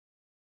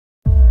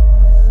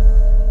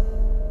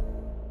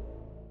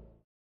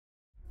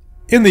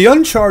In the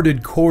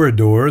uncharted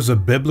corridors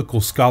of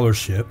biblical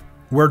scholarship,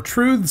 where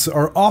truths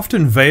are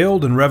often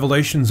veiled and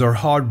revelations are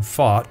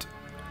hard-fought,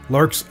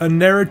 lurks a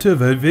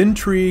narrative of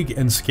intrigue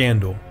and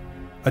scandal,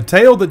 a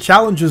tale that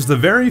challenges the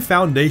very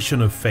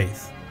foundation of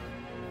faith.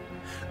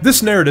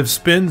 This narrative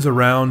spins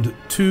around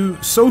two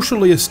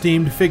socially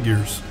esteemed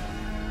figures,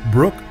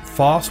 Brooke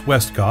Foss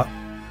Westcott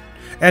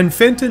and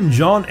Fenton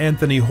John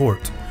Anthony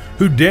Hort,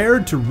 who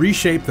dared to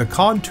reshape the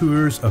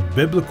contours of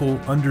biblical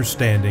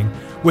understanding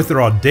with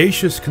their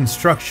audacious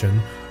construction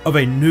of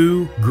a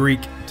new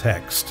Greek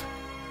text.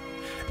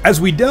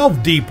 As we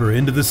delve deeper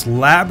into this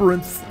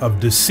labyrinth of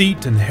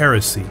deceit and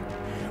heresy,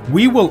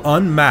 we will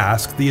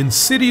unmask the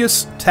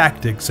insidious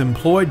tactics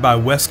employed by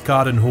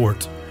Westcott and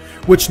Hort,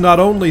 which not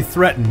only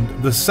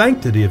threatened the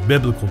sanctity of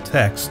biblical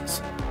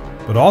texts,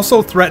 but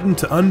also threatened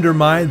to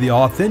undermine the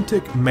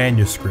authentic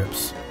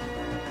manuscripts.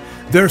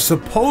 Their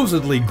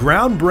supposedly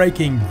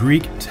groundbreaking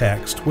Greek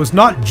text was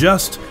not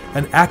just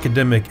an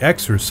academic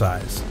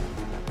exercise,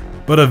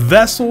 but a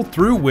vessel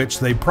through which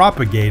they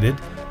propagated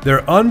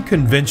their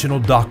unconventional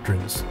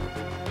doctrines,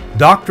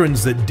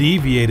 doctrines that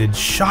deviated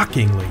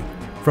shockingly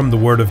from the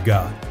Word of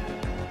God.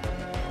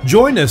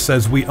 Join us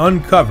as we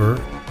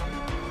uncover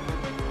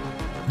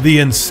the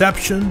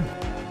inception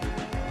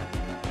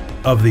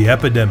of the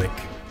epidemic.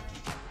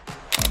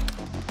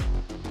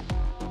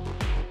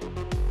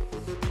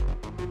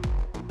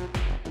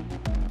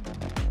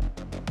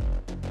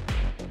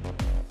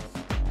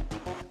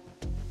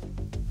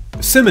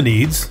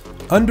 Simonides,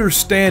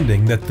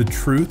 understanding that the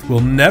truth will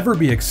never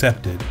be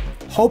accepted,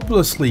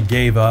 hopelessly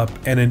gave up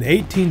and in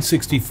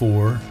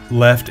 1864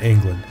 left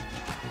England.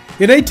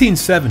 In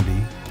 1870,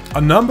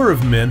 a number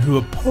of men who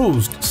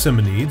opposed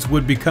Simonides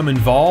would become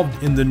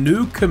involved in the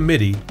new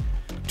committee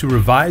to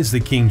revise the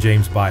King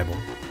James Bible.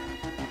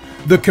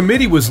 The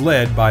committee was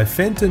led by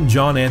Fenton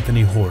John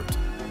Anthony Hort,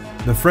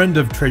 the friend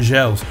of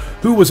Tregelles,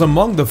 who was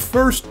among the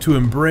first to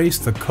embrace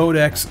the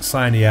Codex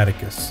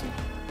Sinaiticus.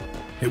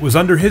 It was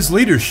under his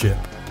leadership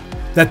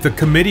that the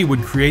committee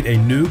would create a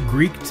new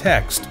Greek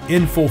text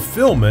in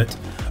fulfillment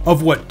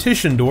of what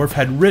Tischendorf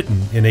had written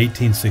in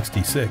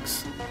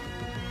 1866.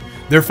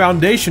 Their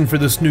foundation for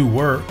this new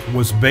work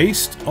was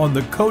based on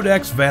the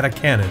Codex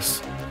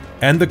Vaticanus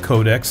and the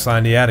Codex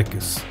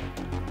Sinaiticus.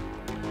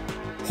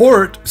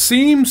 Hort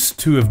seems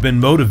to have been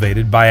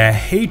motivated by a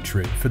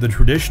hatred for the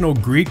traditional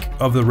Greek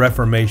of the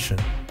Reformation.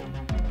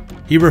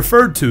 He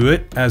referred to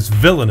it as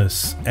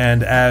villainous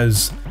and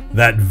as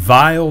that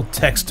vile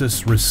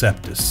Textus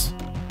Receptus.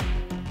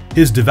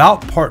 His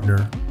devout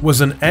partner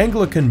was an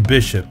Anglican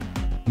bishop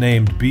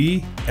named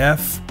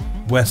B.F.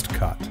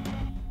 Westcott.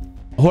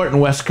 Hort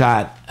and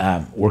Westcott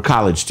were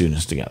college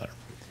students together.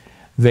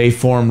 They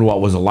formed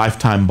what was a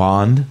lifetime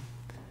bond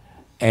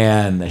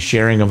and a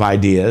sharing of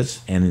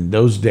ideas. And in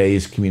those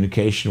days,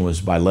 communication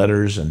was by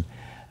letters, and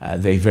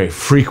they very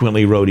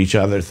frequently wrote each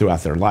other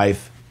throughout their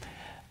life.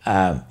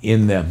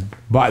 In their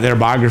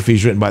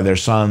biographies written by their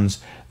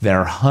sons, there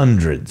are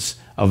hundreds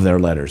of their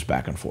letters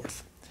back and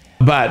forth.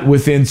 But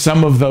within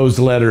some of those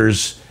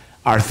letters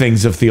are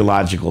things of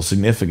theological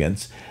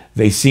significance.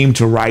 They seem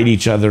to write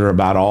each other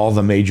about all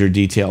the major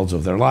details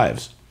of their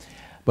lives.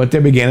 But they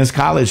began as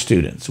college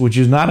students, which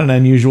is not an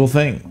unusual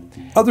thing.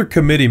 Other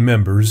committee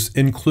members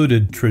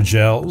included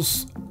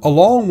Tregelles,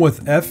 along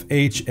with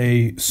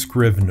F.H.A.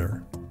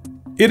 Scrivener.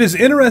 It is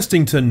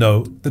interesting to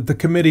note that the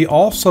committee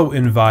also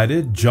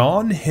invited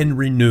John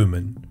Henry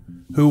Newman,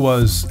 who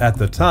was, at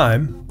the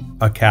time,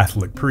 a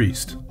Catholic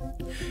priest.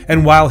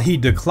 And while he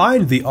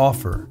declined the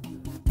offer,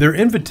 their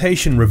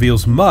invitation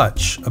reveals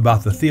much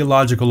about the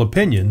theological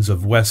opinions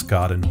of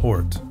Westcott and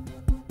Hort.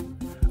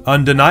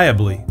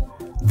 Undeniably,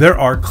 there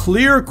are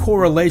clear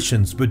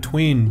correlations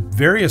between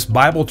various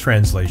Bible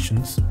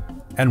translations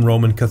and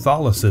Roman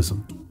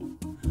Catholicism.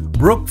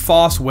 Brooke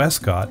Foss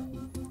Westcott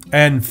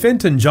and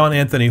Fenton John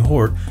Anthony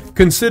Hort,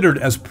 considered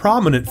as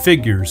prominent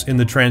figures in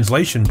the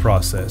translation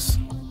process,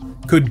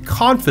 could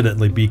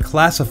confidently be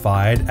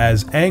classified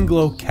as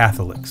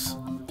Anglo-Catholics.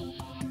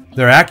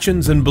 Their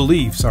actions and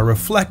beliefs are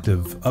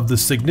reflective of the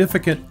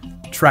significant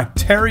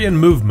Tractarian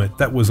movement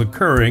that was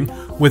occurring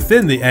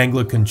within the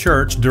Anglican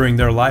Church during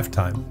their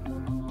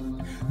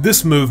lifetime.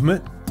 This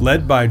movement,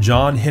 led by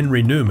John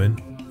Henry Newman,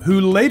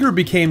 who later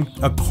became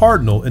a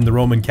cardinal in the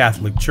Roman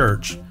Catholic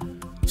Church,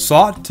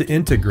 sought to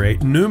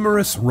integrate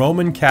numerous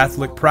Roman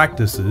Catholic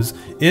practices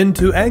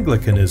into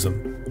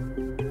Anglicanism.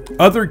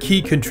 Other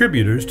key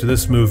contributors to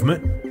this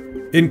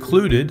movement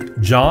included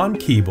John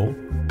Keble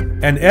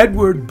and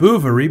Edward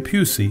Bouverie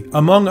Pusey,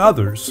 among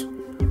others,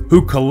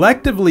 who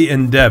collectively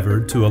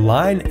endeavored to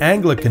align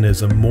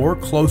Anglicanism more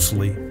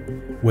closely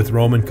with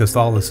Roman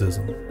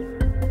Catholicism.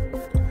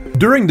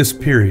 During this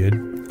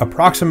period,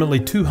 approximately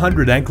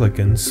 200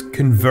 Anglicans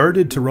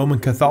converted to Roman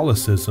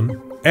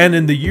Catholicism, and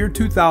in the year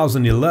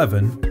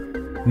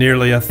 2011,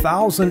 nearly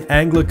 1,000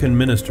 Anglican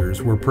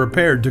ministers were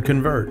prepared to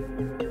convert.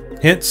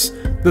 Hence,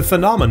 the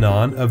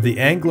phenomenon of the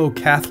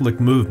Anglo-Catholic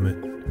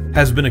movement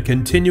has been a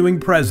continuing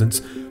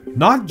presence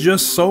not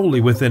just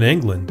solely within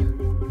England,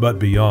 but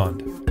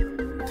beyond.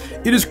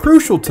 It is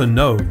crucial to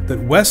note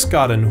that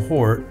Westcott and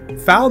Hort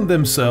found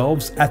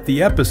themselves at the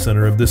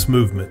epicenter of this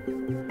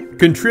movement,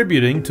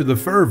 contributing to the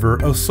fervor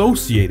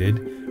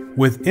associated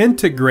with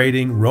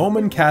integrating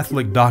Roman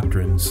Catholic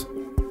doctrines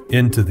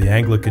into the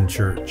Anglican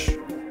Church.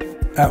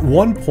 At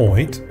one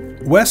point,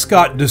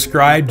 Westcott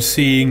described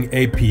seeing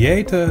a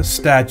Pietà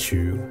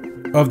statue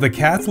of the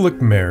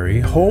Catholic Mary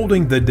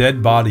holding the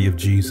dead body of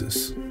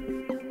Jesus.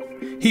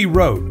 He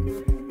wrote,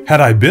 "Had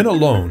I been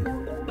alone,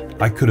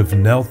 I could have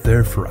knelt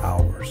there for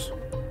hours."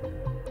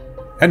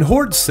 And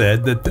Hort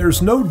said that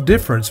there's no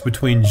difference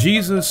between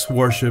Jesus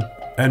worship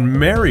and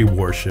Mary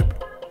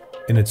worship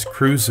in its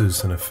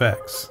cruises and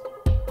effects.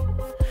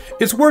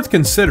 It's worth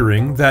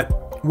considering that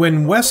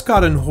when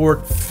Westcott and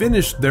Hort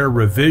finished their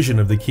revision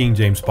of the King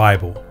James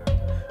Bible,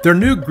 their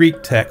new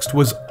Greek text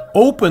was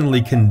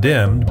openly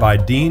condemned by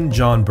Dean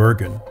John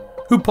Burgon,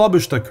 who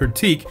published a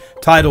critique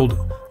titled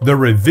The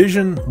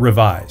Revision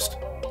Revised.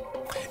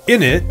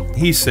 In it,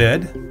 he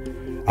said,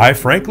 "I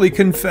frankly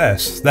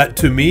confess that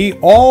to me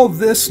all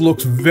this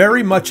looks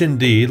very much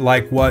indeed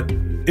like what,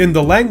 in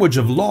the language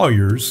of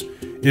lawyers,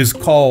 is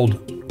called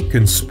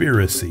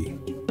conspiracy."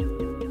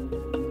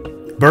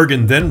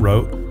 Burgon then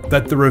wrote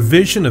that the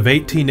revision of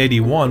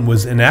 1881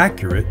 was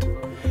inaccurate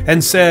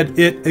and said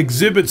it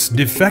exhibits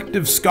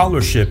defective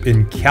scholarship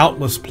in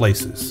countless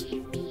places.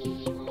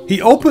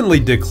 He openly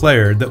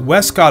declared that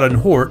Westcott and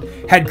Hort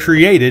had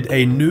created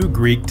a new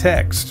Greek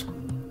text.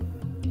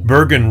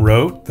 Burgon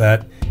wrote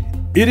that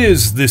it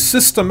is the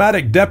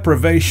systematic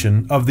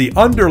deprivation of the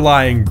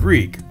underlying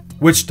Greek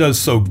which does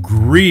so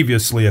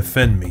grievously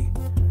offend me.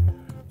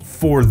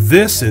 For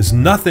this is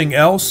nothing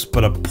else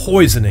but a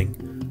poisoning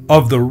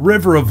of the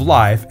river of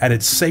life at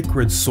its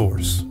sacred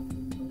source.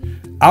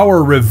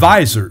 Our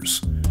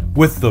revisers,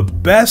 with the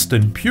best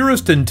and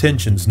purest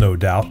intentions no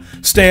doubt,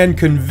 stand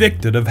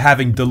convicted of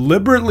having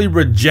deliberately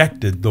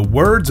rejected the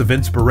words of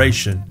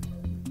inspiration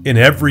in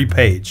every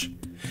page,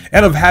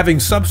 and of having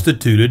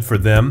substituted for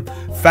them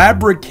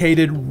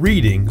fabricated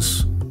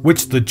readings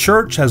which the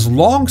Church has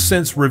long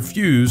since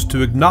refused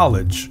to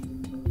acknowledge,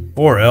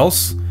 or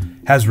else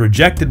has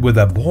rejected with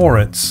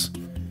abhorrence,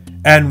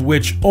 and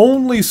which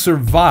only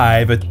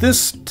survive at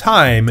this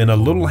time in a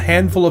little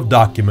handful of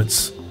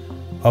documents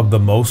of the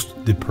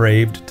most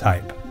depraved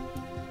type.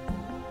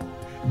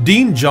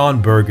 Dean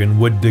John Burgon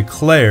would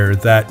declare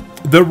that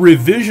the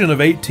revision of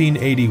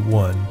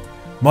 1881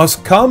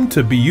 must come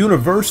to be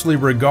universally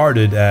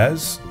regarded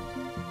as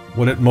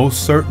what it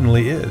most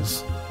certainly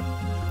is,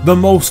 the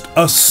most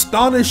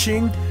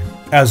astonishing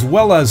as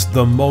well as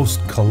the most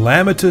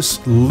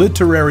calamitous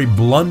literary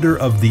blunder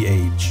of the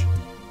age.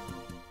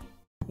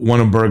 One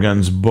of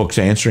Burgon's books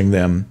answering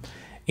them,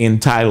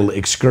 entitled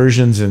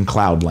Excursions in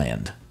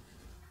Cloudland.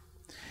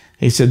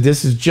 He said,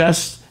 this is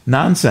just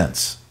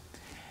nonsense.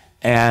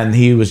 And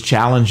he was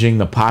challenging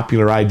the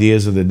popular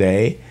ideas of the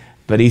day,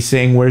 but he's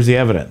saying, where's the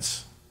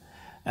evidence?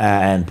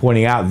 And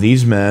pointing out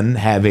these men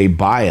have a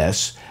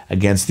bias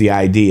against the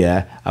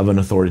idea of an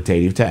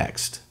authoritative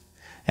text.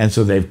 And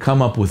so they've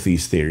come up with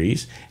these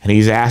theories, and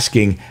he's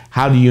asking,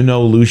 how do you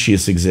know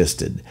Lucius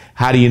existed?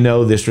 How do you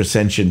know this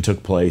recension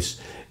took place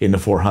in the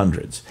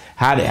 400s?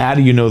 How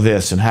do you know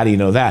this, and how do you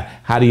know that?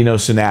 How do you know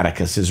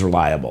Sinaiticus is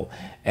reliable,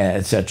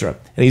 etc.?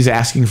 And he's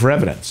asking for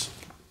evidence.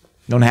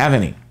 Don't have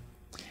any.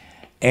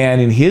 And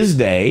in his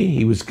day,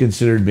 he was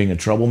considered being a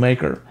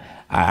troublemaker.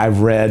 I've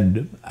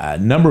read a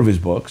number of his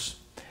books,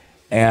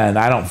 and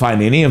I don't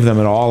find any of them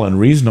at all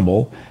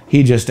unreasonable.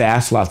 He just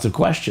asked lots of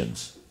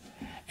questions.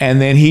 And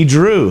then he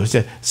drew,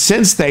 said,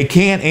 since they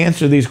can't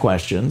answer these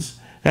questions,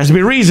 there has to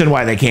be a reason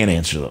why they can't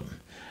answer them.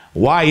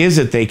 Why is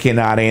it they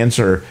cannot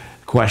answer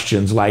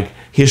questions like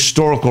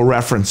historical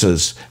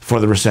references for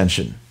the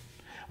recension?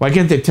 Why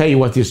can't they tell you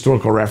what the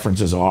historical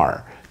references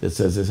are that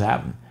says this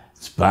happened?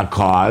 It's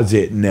because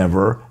it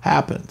never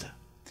happened.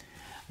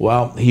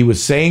 Well, he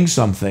was saying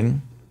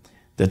something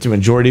that the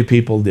majority of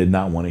people did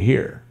not want to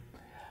hear.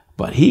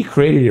 But he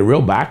created a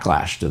real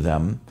backlash to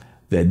them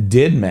that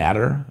did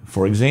matter.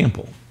 For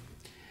example,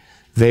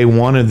 they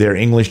wanted their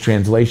English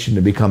translation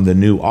to become the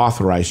new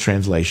authorized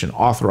translation,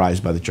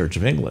 authorized by the Church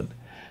of England.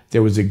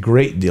 There was a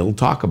great deal of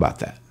talk about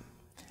that.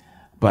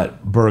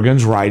 But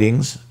Burgon's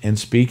writings and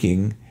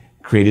speaking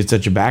created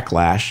such a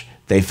backlash,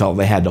 they felt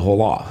they had to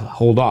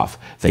hold off.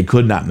 They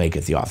could not make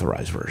it the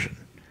authorized version.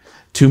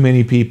 Too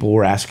many people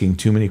were asking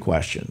too many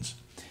questions.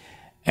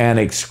 And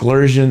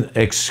Excursions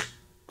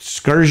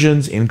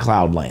in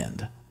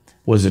Cloudland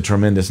was a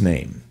tremendous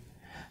name.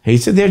 He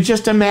said they're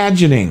just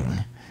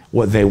imagining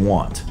what they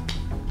want.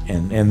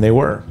 And they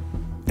were.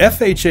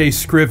 F.H.A.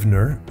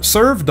 Scrivener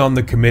served on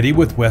the committee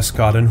with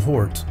Westcott and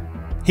Hort.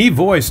 He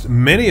voiced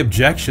many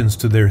objections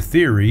to their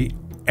theory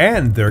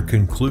and their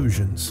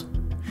conclusions.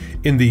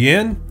 In the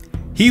end,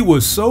 he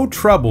was so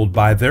troubled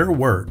by their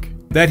work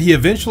that he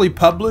eventually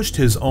published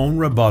his own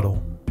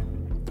rebuttal.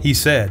 He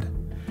said,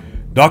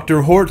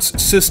 Dr.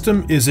 Hort's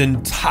system is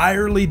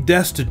entirely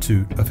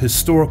destitute of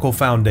historical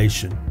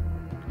foundation.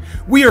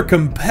 We are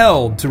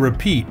compelled to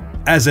repeat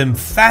as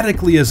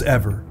emphatically as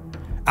ever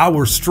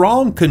our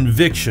strong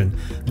conviction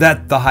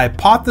that the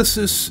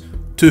hypothesis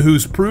to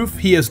whose proof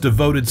he has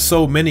devoted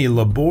so many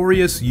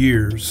laborious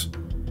years,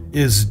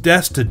 is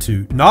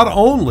destitute not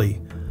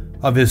only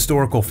of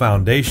historical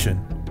foundation,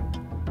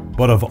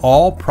 but of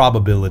all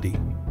probability.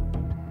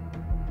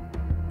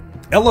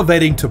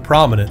 Elevating to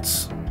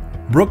prominence,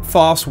 Brooke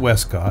Foss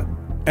Westcott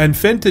and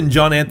Fenton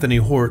John Anthony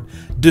Hort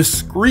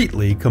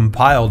discreetly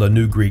compiled a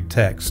new Greek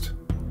text.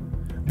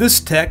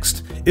 This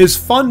text is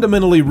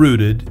fundamentally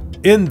rooted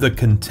in the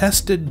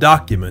contested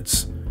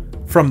documents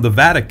from the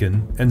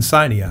Vatican and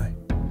Sinai.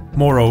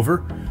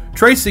 Moreover,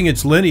 tracing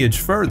its lineage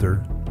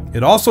further,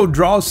 it also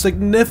draws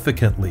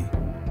significantly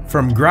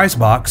from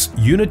Griesbach's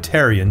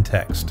Unitarian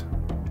text.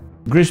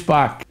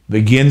 Griesbach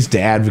begins to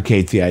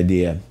advocate the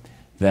idea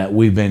that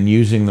we've been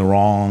using the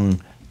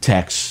wrong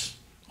texts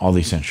all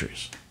these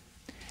centuries.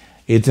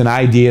 It's an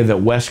idea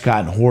that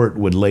Westcott and Hort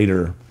would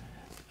later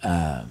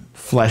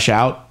flesh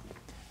out,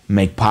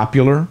 make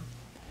popular,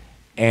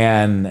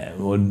 and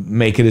would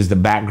make it as the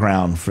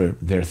background for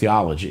their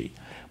theology.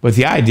 But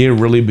the idea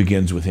really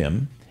begins with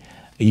him.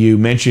 You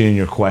mentioned in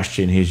your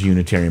question his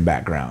Unitarian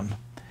background.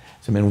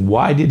 So, I mean,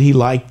 why did he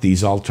like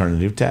these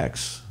alternative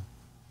texts?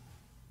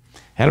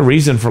 Had a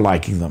reason for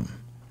liking them.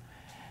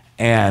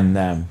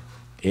 And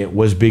it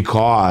was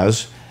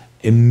because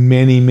in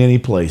many, many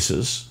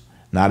places,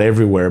 not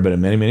everywhere, but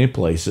in many, many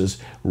places,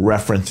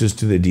 references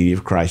to the deity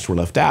of Christ were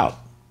left out.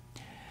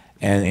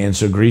 And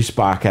so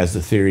Griesbach has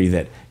the theory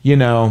that, you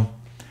know,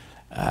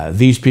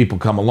 these people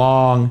come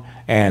along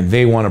and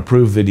they want to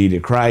prove the deity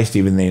of Christ,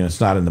 even though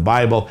it's not in the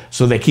Bible,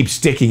 so they keep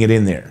sticking it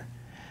in there,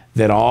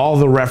 that all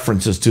the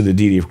references to the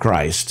deity of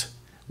Christ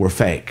were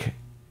fake.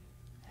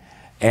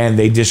 And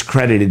they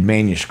discredited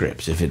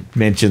manuscripts. If it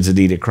mentions the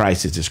deity of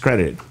Christ, it's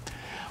discredited.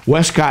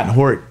 Westcott and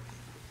Hort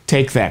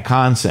take that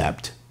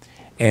concept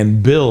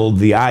and build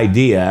the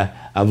idea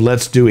of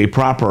let's do a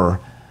proper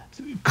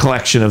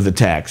collection of the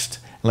text.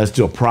 Let's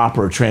do a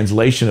proper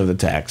translation of the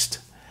text.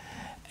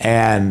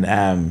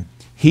 And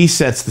he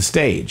sets the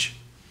stage.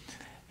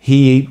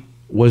 He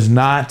was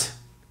not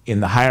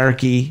in the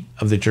hierarchy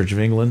of the Church of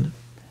England,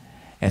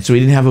 and so he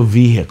didn't have a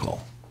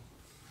vehicle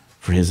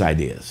for his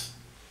ideas.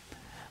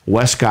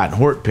 Westcott and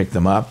Hort picked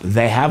them up.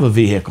 They have a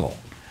vehicle.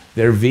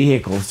 Their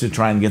vehicle is to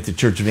try and get the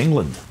Church of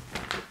England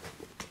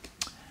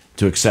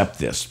to accept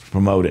this,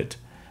 promote it,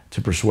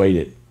 to persuade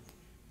it.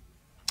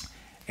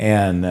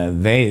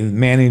 And they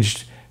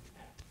managed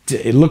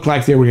to, it looked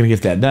like they were going to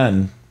get that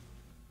done.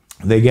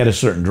 They get a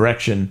certain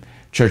direction.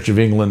 Church of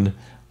England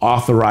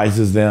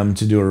authorizes them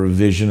to do a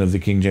revision of the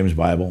King James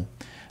Bible.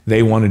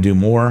 They want to do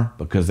more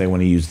because they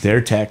want to use their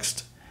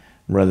text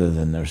rather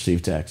than the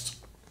received text.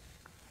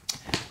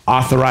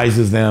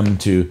 Authorizes them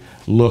to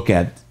look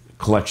at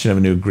collection of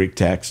a new Greek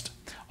text.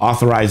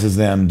 Authorizes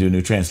them to do a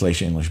new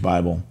translation English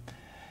Bible.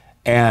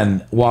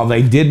 And while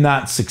they did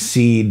not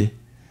succeed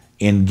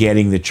in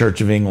getting the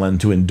Church of England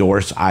to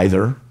endorse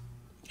either,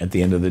 at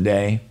the end of the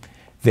day,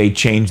 they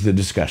changed the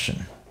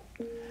discussion.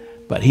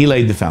 But he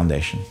laid the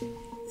foundation.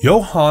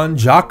 Johann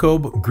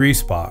Jakob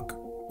Griesbach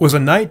was a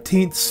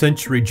 19th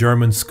century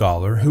German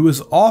scholar who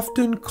is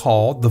often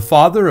called the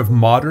father of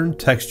modern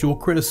textual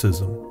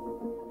criticism.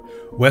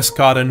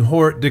 Westcott and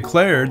Hort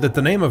declared that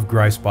the name of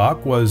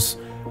Griesbach was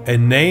a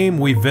name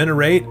we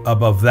venerate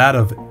above that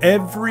of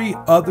every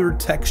other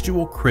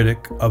textual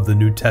critic of the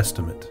New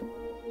Testament.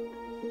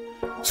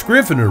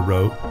 Scrivener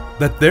wrote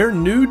that their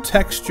new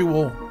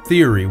textual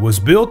theory was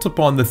built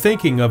upon the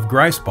thinking of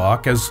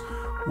Griesbach as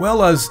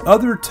well as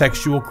other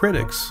textual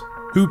critics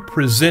who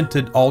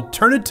presented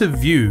alternative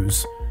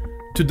views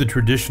to the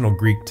traditional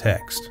Greek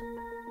text.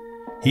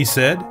 He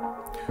said,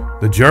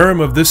 "The germ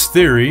of this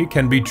theory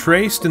can be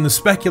traced in the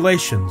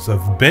speculations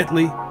of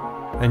Bentley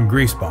and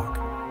Griesbach,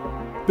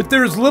 but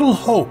there is little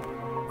hope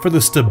for the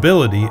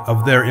stability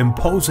of their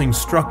imposing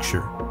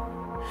structure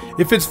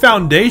if its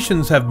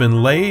foundations have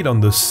been laid on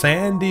the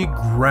sandy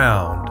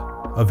ground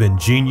of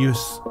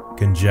ingenious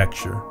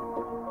conjecture."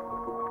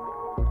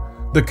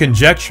 The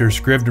conjecture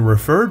Scrivener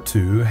referred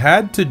to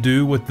had to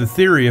do with the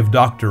theory of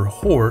Dr.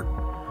 Hort,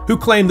 who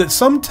claimed that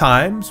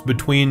sometimes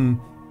between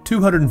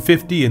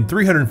 250 and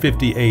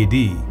 350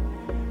 AD,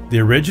 the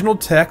original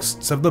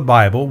texts of the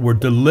Bible were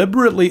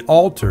deliberately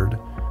altered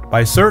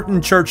by certain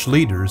church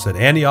leaders at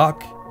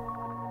Antioch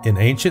in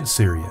ancient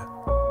Syria.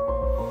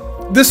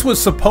 This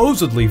was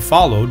supposedly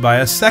followed by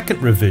a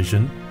second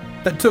revision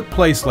that took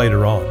place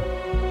later on.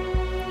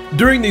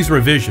 During these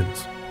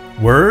revisions,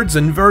 words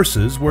and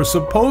verses were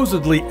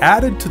supposedly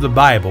added to the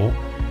Bible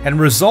and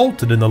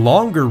resulted in the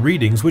longer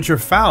readings which are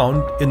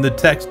found in the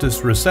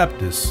Textus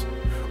Receptus,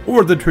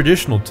 or the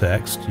traditional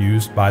text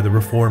used by the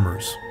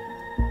Reformers.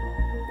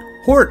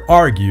 Hort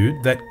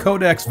argued that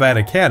Codex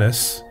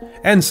Vaticanus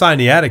and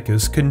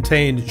Sinaiticus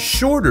contained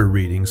shorter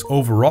readings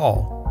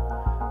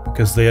overall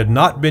because they had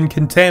not been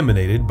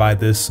contaminated by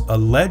this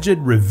alleged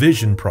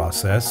revision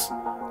process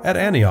at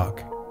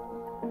Antioch.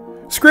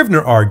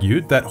 Scrivener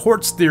argued that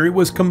Hort's theory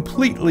was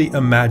completely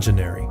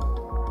imaginary.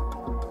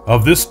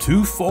 Of this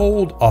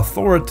twofold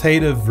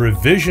authoritative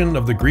revision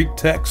of the Greek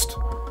text,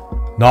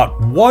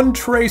 not one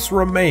trace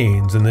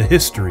remains in the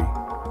history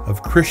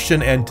of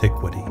Christian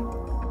antiquity.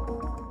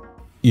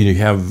 you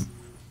have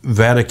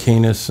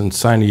Vaticanus and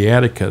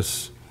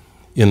Sinaiticus.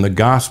 In the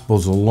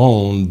Gospels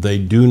alone, they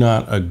do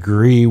not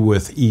agree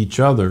with each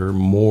other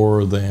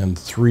more than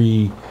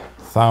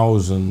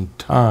 3,000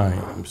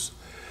 times.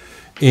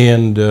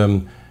 And,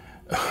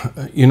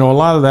 you know, a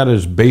lot of that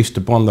is based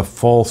upon the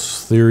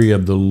false theory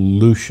of the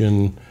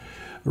Lucian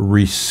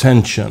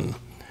recension.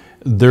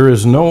 There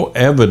is no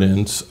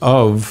evidence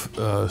of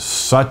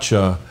such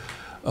a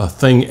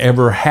thing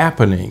ever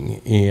happening.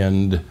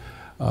 And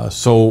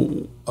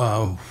so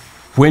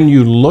when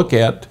you look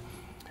at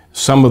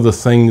some of the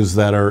things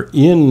that are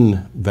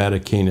in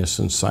Vaticanus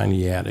and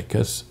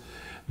Sinaiticus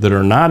that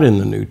are not in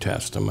the New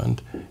Testament,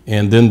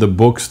 and then the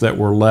books that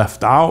were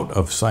left out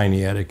of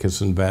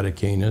Sinaiticus and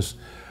Vaticanus,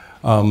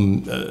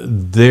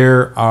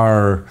 there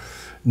are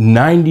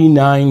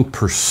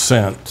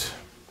 99%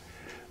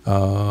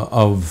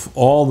 of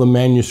all the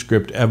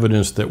manuscript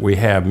evidence that we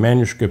have,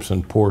 manuscripts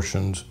and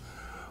portions,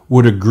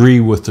 would agree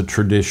with the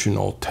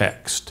traditional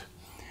text.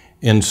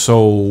 And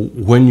so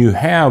when you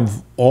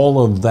have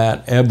all of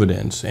that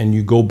evidence and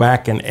you go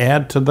back and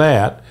add to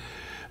that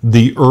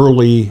the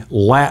early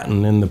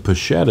Latin in the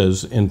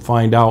Peshettas and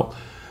find out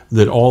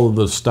that all of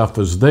the stuff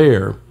is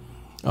there,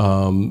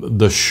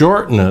 the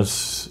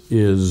shortness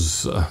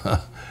is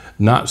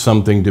not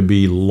something to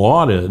be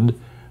lauded.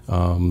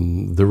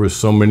 There were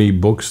so many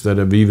books that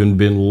have even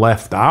been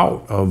left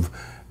out of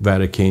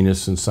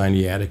Vaticanus and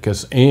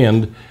Sinaiticus,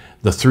 and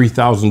the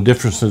 3,000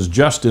 differences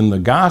just in the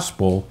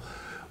gospel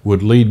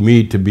would lead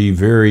me to be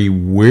very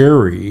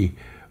wary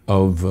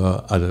of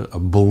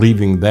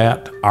believing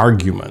that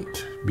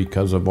argument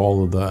because of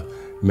all of the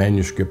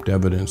manuscript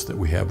evidence that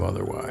we have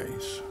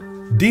otherwise.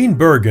 Dean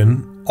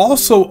Burgon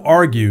also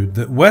argued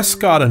that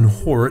Westcott and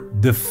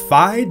Hort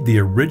defied the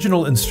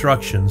original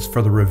instructions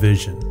for the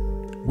revision,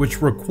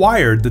 which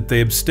required that they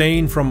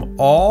abstain from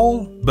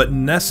all but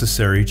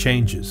necessary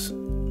changes.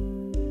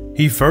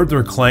 He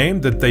further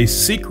claimed that they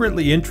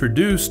secretly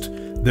introduced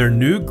their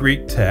new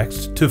Greek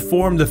text to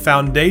form the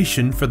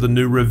foundation for the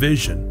new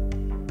revision.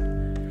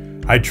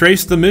 I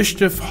trace the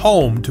mischief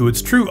home to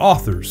its true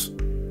authors,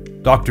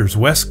 Doctors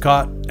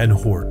Westcott and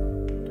Hort,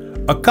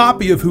 a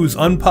copy of whose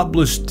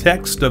unpublished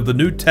text of the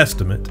New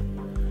Testament,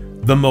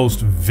 the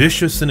most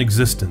vicious in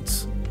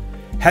existence,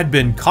 had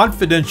been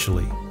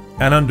confidentially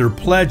and under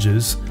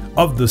pledges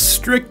of the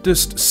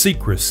strictest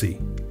secrecy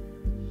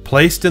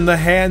placed in the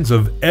hands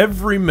of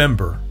every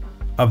member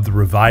of the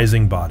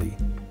revising body.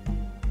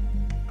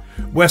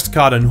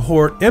 Westcott and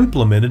Hort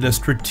implemented a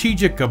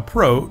strategic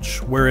approach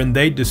wherein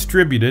they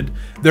distributed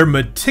their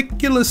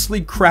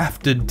meticulously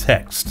crafted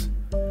text,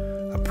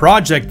 a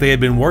project they had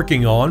been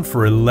working on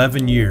for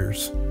 11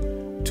 years,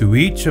 to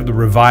each of the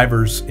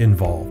revivers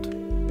involved.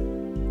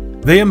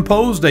 They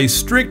imposed a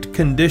strict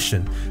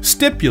condition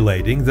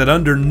stipulating that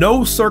under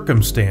no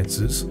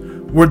circumstances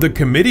were the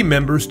committee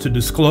members to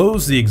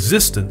disclose the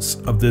existence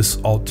of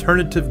this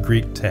alternative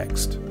Greek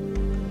text.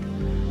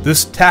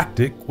 This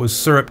tactic was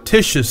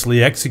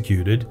surreptitiously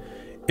executed,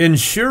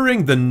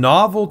 ensuring the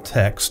novel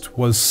text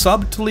was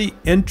subtly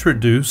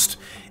introduced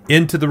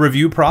into the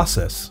review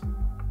process.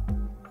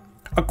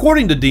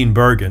 According to Dean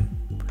Burgon,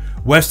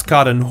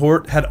 Westcott and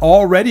Hort had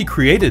already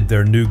created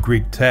their new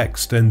Greek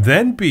text and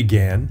then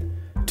began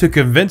to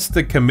convince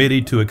the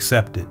committee to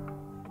accept it.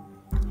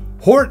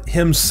 Hort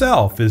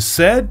himself is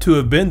said to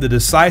have been the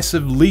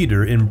decisive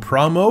leader in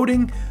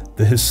promoting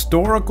the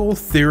historical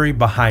theory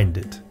behind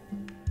it.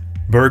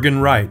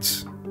 Burgon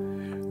writes,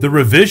 "The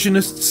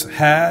revisionists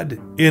had,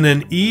 in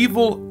an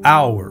evil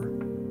hour,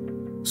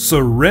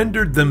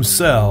 surrendered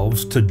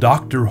themselves to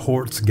Dr.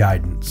 Hort's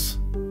guidance.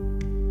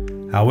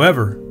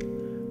 However,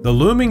 the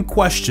looming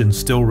question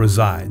still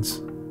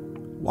resides.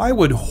 Why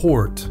would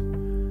Hort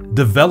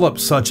develop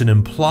such an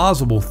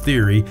implausible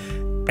theory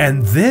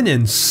and then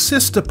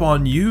insist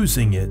upon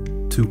using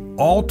it to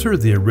alter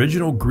the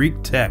original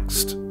Greek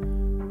text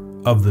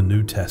of the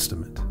New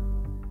Testament?"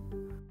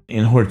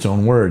 In Hort's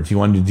own words, he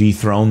wanted to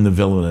dethrone the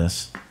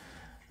villainous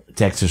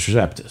Textus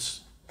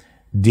Receptus,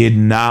 did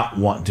not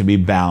want to be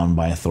bound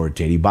by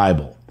authoritative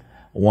Bible,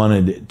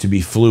 wanted to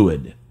be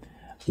fluid,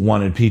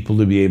 wanted people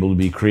to be able to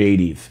be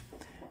creative.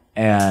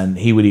 And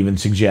he would even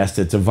suggest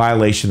it's a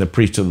violation of the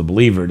priesthood of the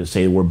believer to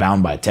say we're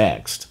bound by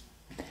text.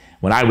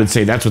 When I would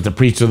say that's what the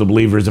priesthood of the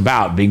believer is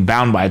about, being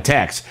bound by a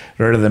text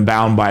rather than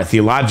bound by a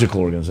theological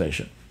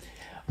organization.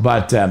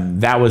 But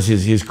that was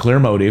his clear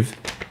motive.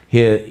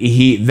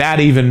 That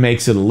even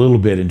makes it a little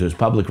bit into his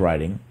public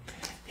writing.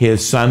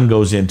 His son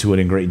goes into it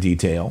in great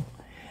detail.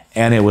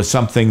 And it was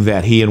something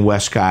that he and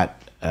Westcott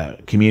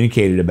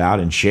communicated about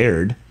and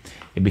shared.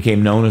 It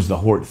became known as the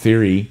Hort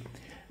theory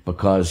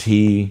because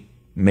he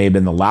may have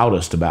been the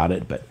loudest about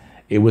it, but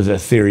it was a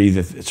theory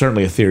that,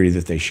 certainly a theory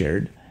that they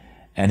shared.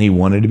 And he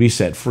wanted to be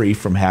set free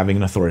from having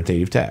an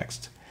authoritative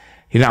text.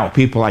 You know,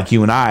 people like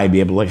you and I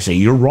be able to say,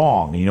 you're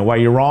wrong. You know why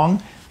you're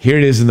wrong? Here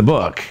it is in the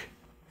book.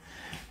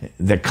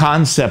 The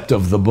concept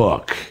of the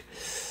book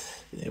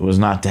it was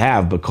not to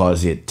have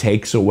because it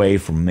takes away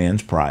from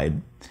man's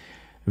pride.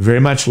 Very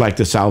much like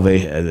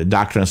the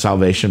doctrine of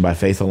salvation by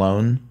faith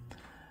alone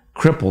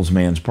cripples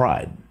man's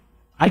pride.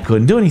 I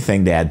couldn't do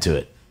anything to add to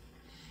it.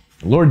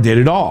 The Lord did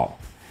it all.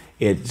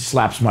 It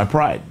slaps my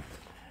pride.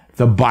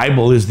 The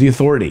Bible is the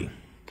authority.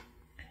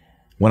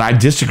 When I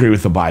disagree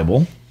with the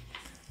Bible,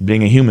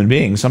 being a human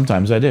being,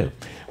 sometimes I do.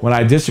 When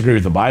I disagree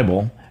with the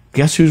Bible,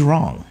 guess who's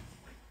wrong?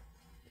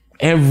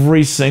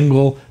 Every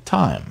single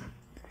time.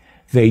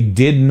 They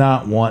did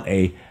not want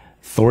a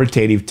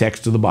authoritative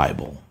text of the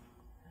Bible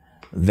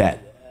that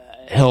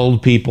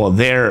held people,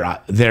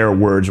 their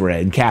words were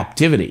in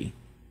captivity.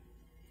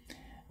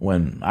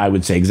 When I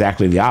would say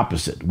exactly the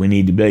opposite. We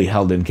need to be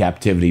held in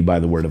captivity by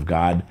the Word of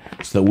God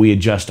so that we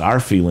adjust our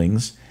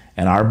feelings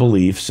and our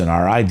beliefs and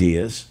our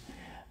ideas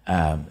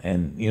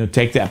and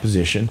take that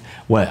position.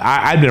 Well,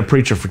 I'd been a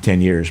preacher for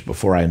 10 years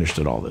before I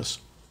understood all this.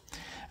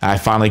 I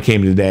finally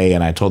came today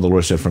and I told the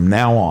Lord, I said, from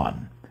now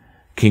on,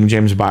 King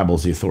James Bible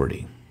is the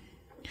authority.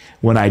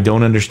 When I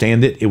don't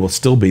understand it, it will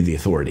still be the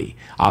authority.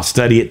 I'll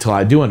study it till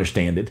I do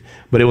understand it,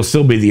 but it will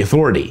still be the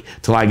authority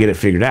till I get it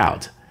figured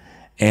out.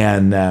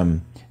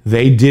 And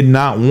they did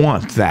not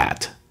want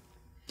that.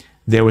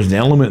 There was an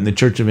element in the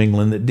Church of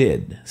England that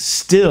did.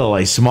 Still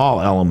a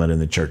small element in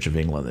the Church of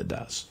England that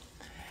does.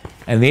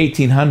 In the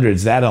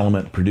 1800s, that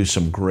element produced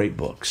some great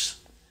books.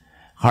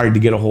 Hard to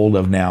get a hold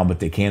of now, but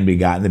they can be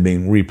gotten. They're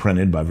being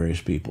reprinted by various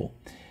people.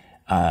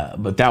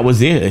 But that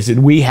was it. They said,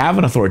 we have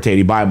an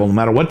authoritative Bible, no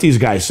matter what these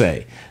guys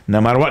say.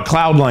 No matter what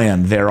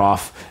cloudland they're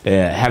off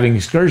having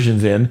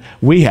excursions in,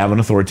 we have an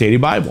authoritative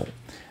Bible.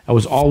 That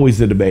was always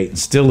the debate and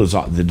still is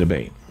the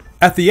debate.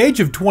 At the age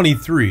of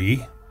 23,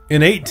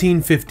 in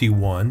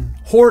 1851,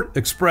 Hort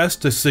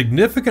expressed a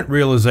significant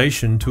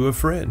realization to a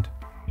friend.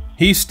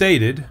 He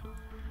stated,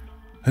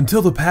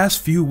 "Until the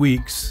past few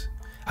weeks,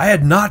 I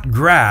had not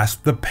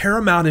grasped the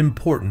paramount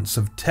importance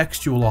of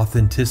textual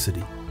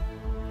authenticity.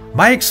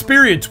 My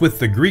experience with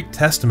the Greek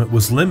Testament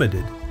was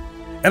limited,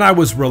 and I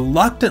was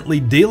reluctantly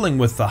dealing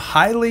with the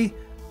highly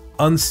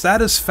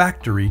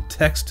unsatisfactory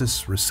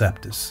Textus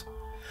Receptus,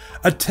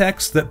 a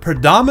text that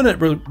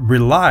predominantly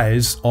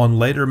relies on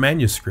later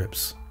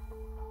manuscripts."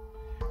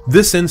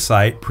 This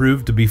insight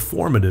proved to be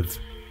formative,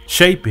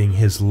 shaping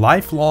his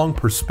lifelong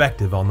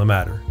perspective on the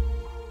matter.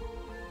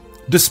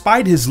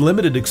 Despite his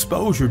limited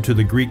exposure to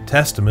the Greek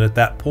Testament at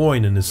that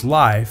point in his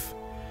life,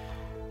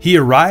 he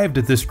arrived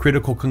at this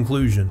critical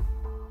conclusion.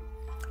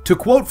 To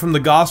quote from the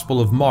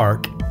Gospel of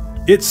Mark,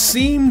 "It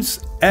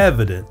seems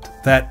evident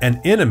that an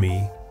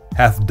enemy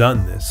hath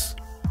done this,"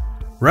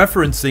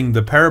 referencing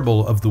the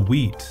parable of the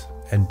wheat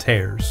and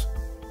tares.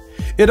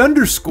 It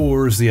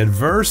underscores the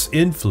adverse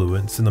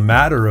influence in the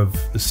matter of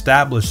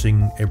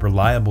establishing a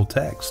reliable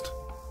text.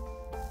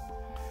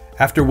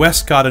 After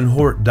Westcott and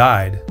Hort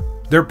died,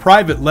 their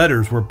private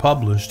letters were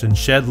published and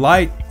shed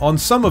light on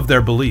some of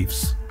their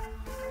beliefs.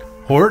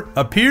 Hort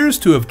appears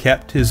to have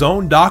kept his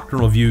own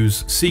doctrinal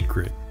views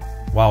secret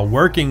while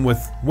working with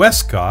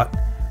Westcott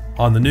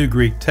on the new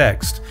Greek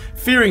text,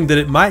 fearing that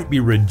it might be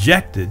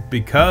rejected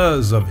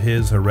because of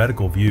his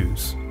heretical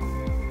views.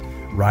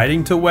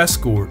 Writing to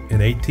Westcott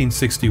in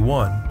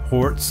 1861,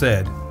 Hort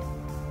said,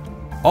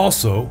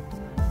 "Also,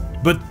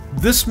 but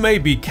this may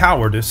be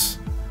cowardice,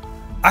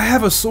 I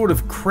have a sort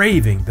of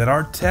craving that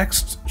our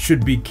text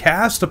should be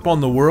cast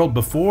upon the world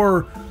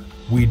before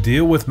we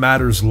deal with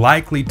matters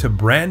likely to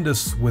brand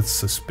us with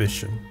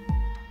suspicion.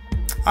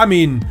 I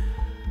mean,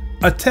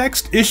 a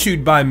text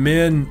issued by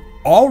men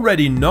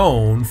already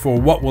known for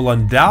what will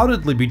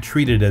undoubtedly be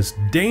treated as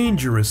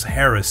dangerous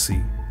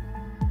heresy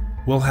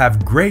will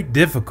have great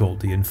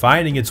difficulty in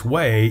finding its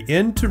way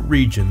into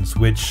regions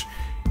which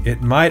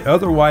it might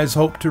otherwise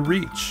hope to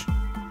reach.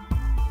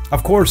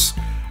 Of course,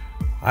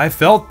 I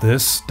felt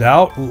this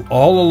doubt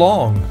all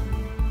along,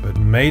 but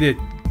made it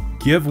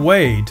give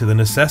way to the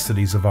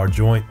necessities of our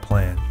joint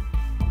plan."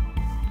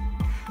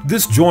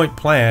 This joint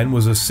plan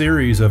was a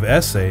series of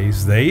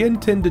essays they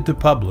intended to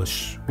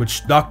publish,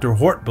 which Dr.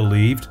 Hort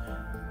believed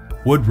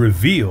would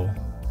reveal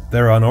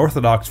their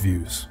unorthodox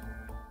views.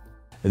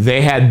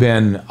 They had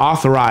been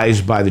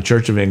authorized by the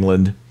Church of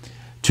England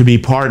to be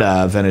part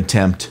of an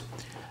attempt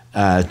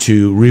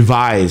to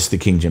revise the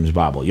King James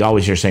Bible. You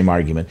always hear the same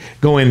argument.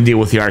 Go in and deal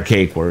with the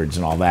archaic words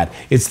and all that.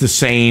 It's the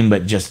same,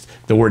 but just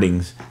the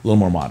wording's a little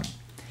more modern.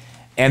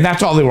 And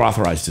that's all they were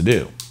authorized to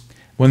do.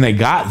 When they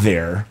got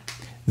there,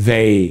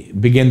 they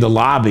began to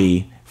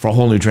lobby for a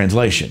whole new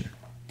translation.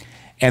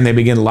 And they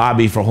began to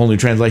lobby for a whole new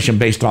translation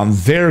based on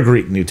their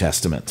Greek New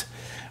Testament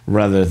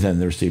rather than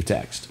the received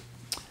text.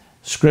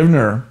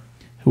 Scrivener,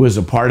 who was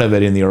a part of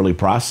it in the early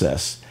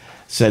process,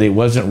 said it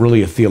wasn't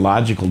really a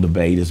theological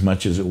debate as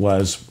much as it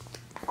was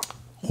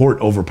Hort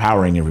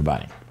overpowering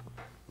everybody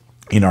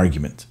in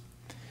argument.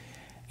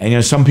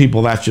 And some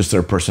people, that's just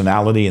their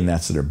personality and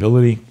that's their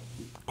ability.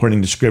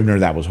 According to Scrivener,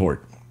 that was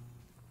Hort.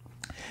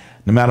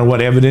 No matter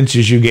what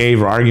evidences you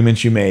gave or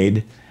arguments you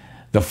made,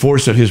 the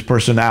force of his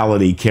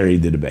personality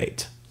carried the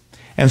debate.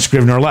 And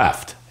Scrivener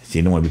left. He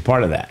didn't want to be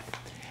part of that.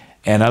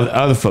 And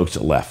other folks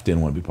that left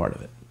didn't want to be part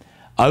of it.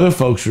 Other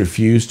folks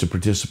refused to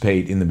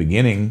participate in the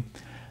beginning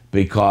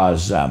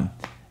because a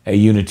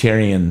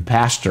Unitarian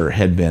pastor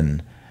had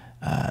been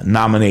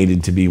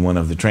nominated to be one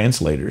of the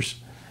translators.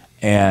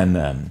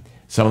 And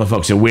Some of the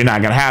folks said, we're not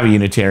going to have a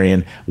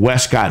Unitarian.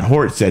 Westcott and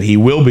Hort said he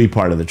will be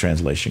part of the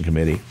translation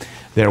committee.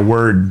 Their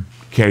word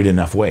carried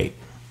enough weight.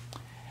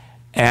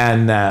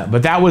 And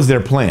but that was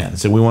their plan.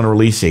 So we want to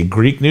release a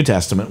Greek New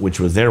Testament, which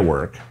was their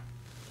work,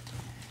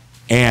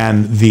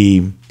 and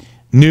the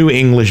New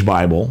English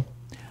Bible,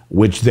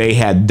 which they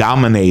had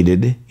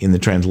dominated in the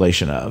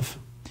translation of,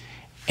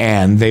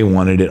 and they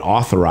wanted it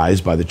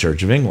authorized by the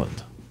Church of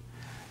England.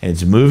 And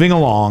it's moving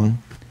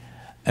along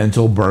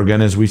until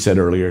Burgon, as we said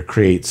earlier,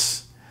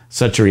 creates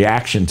such a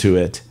reaction to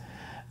it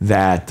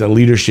that the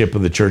leadership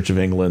of the Church of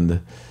England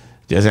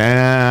just,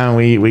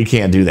 we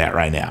can't do that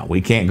right now.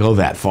 We can't go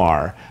that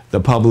far. The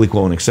public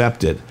won't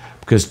accept it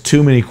because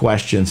too many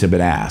questions have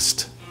been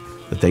asked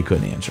that they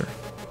couldn't answer.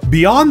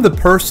 Beyond the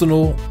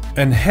personal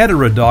and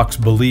heterodox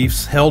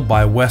beliefs held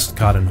by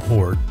Westcott and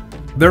Hort,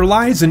 there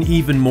lies an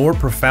even more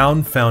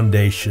profound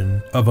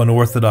foundation of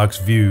unorthodox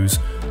views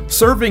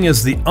serving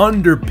as the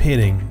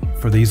underpinning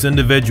for these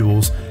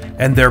individuals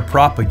and their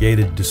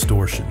propagated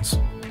distortions.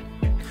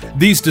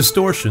 These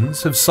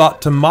distortions have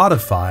sought to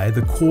modify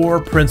the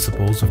core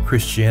principles of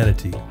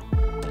Christianity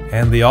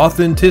and the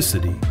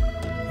authenticity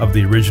of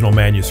the original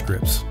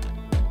manuscripts.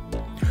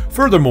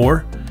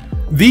 Furthermore,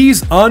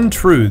 these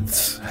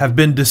untruths have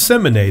been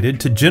disseminated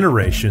to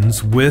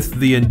generations with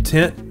the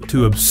intent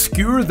to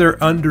obscure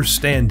their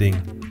understanding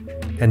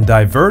and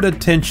divert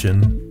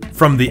attention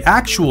from the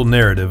actual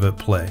narrative at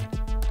play.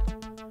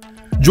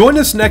 Join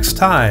us next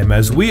time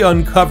as we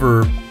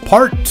uncover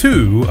Part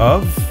 2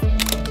 of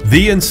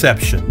The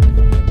Inception.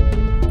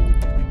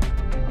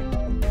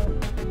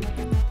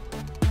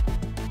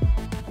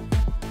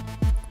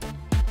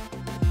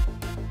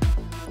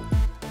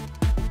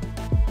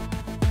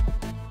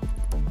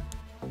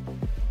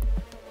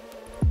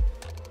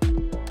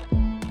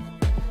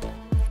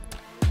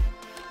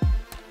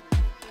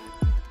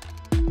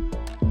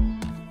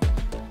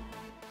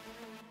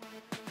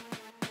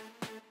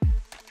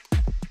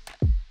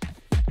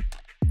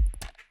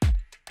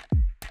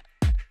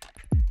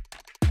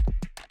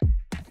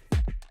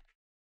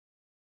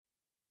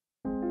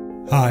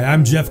 Hi,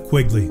 I'm Jeff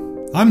Quigley.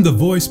 I'm the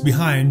voice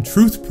behind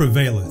Truth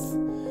Prevaileth,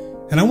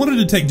 and I wanted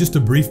to take just a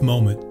brief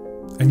moment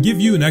and give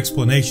you an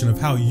explanation of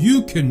how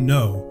you can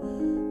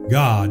know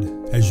God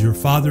as your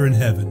Father in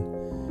heaven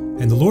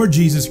and the Lord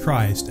Jesus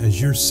Christ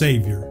as your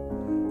Savior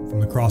from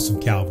the cross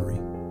of Calvary.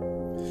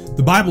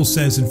 The Bible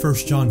says in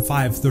 1 John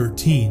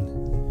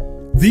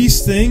 5:13,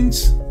 "These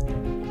things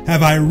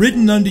have I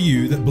written unto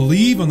you that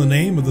believe on the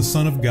name of the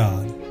Son of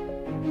God,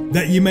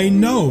 that ye may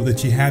know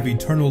that ye have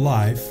eternal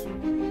life,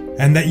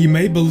 and that ye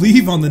may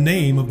believe on the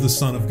name of the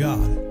Son of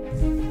God."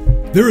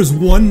 There is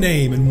one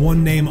name and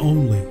one name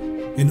only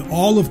in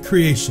all of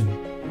creation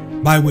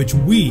by which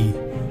we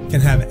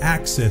can have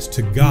access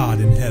to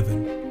God in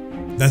heaven.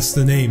 That's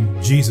the name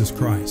Jesus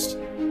Christ,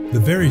 the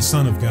very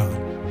Son of God.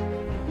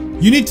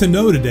 You need to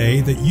know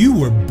today that you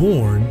were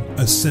born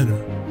a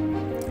sinner.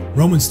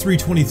 Romans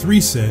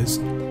 3:23 says,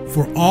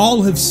 "For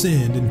all have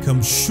sinned and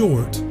come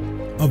short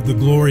of the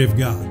glory of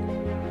God."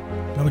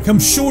 Now, to come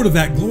short of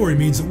that glory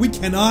means that we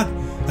cannot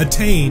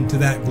attain to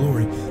that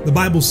glory. The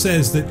Bible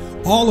says that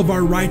all of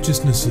our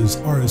righteousnesses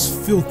are as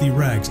filthy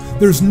rags.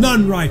 There's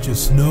none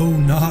righteous, no,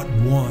 not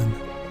one.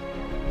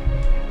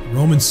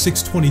 Romans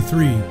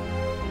 6:23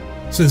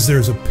 says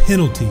there's a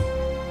penalty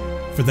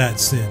for that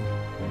sin.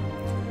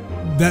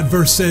 That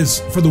verse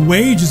says, "For the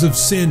wages of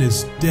sin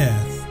is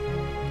death,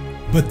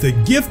 but the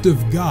gift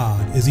of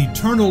God is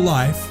eternal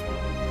life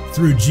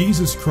through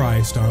Jesus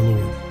Christ our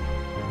Lord."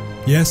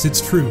 Yes,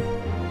 it's true.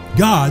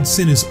 God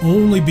sent His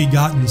only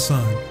begotten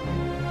Son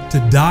to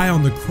die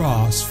on the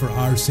cross for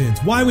our sins.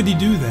 Why would He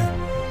do that?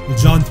 Well,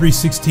 John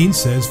 3:16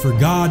 says, "For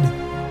God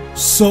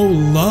so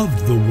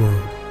loved the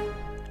world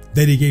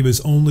that He gave His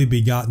only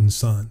begotten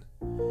Son."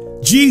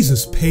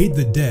 Jesus paid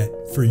the debt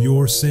for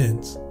your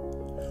sins.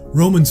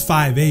 Romans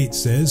 5:8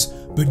 says,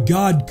 "But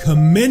God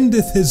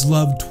commendeth His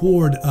love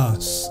toward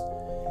us,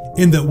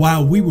 in that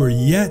while we were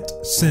yet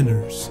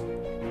sinners,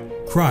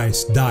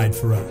 Christ died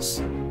for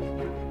us."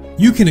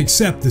 You can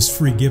accept this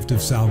free gift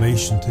of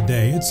salvation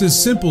today. It's as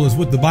simple as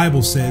what the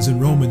Bible says in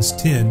Romans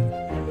 10,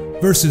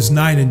 verses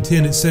 9 and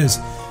 10. It says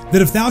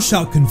that if thou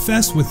shalt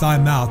confess with thy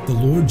mouth the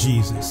Lord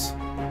Jesus,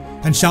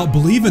 and shalt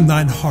believe in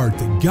thine heart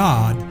that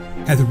God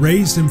hath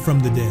raised Him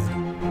from the dead,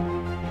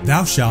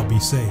 thou shalt be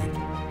saved.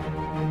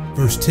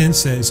 Verse 10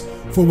 says,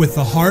 "For with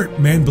the heart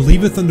man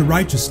believeth unto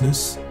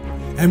righteousness,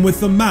 and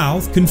with the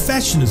mouth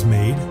confession is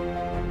made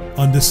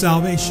unto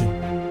salvation."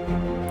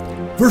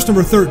 Verse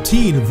number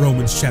 13 of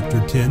Romans chapter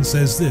 10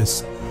 says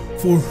this,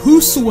 "For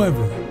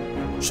whosoever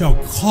shall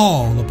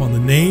call upon the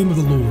name of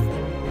the Lord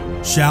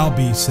shall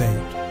be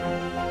saved."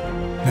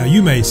 Now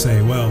you may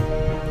say, "Well,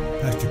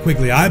 Pastor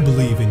Quigley, I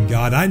believe in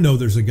God. I know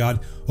there's a God."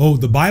 Oh,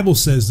 the Bible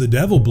says the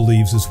devil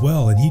believes as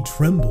well, and he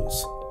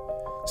trembles.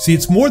 See,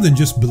 it's more than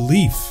just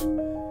belief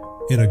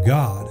in a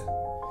God.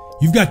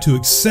 You've got to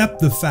accept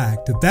the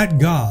fact that that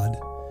God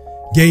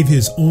gave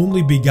His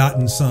only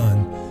begotten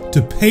Son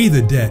to pay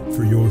the debt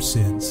for your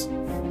sins.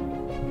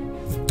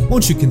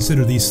 Won't you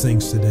consider these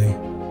things today?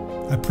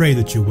 I pray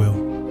that you will.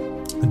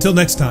 Until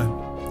next time,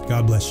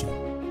 God bless you.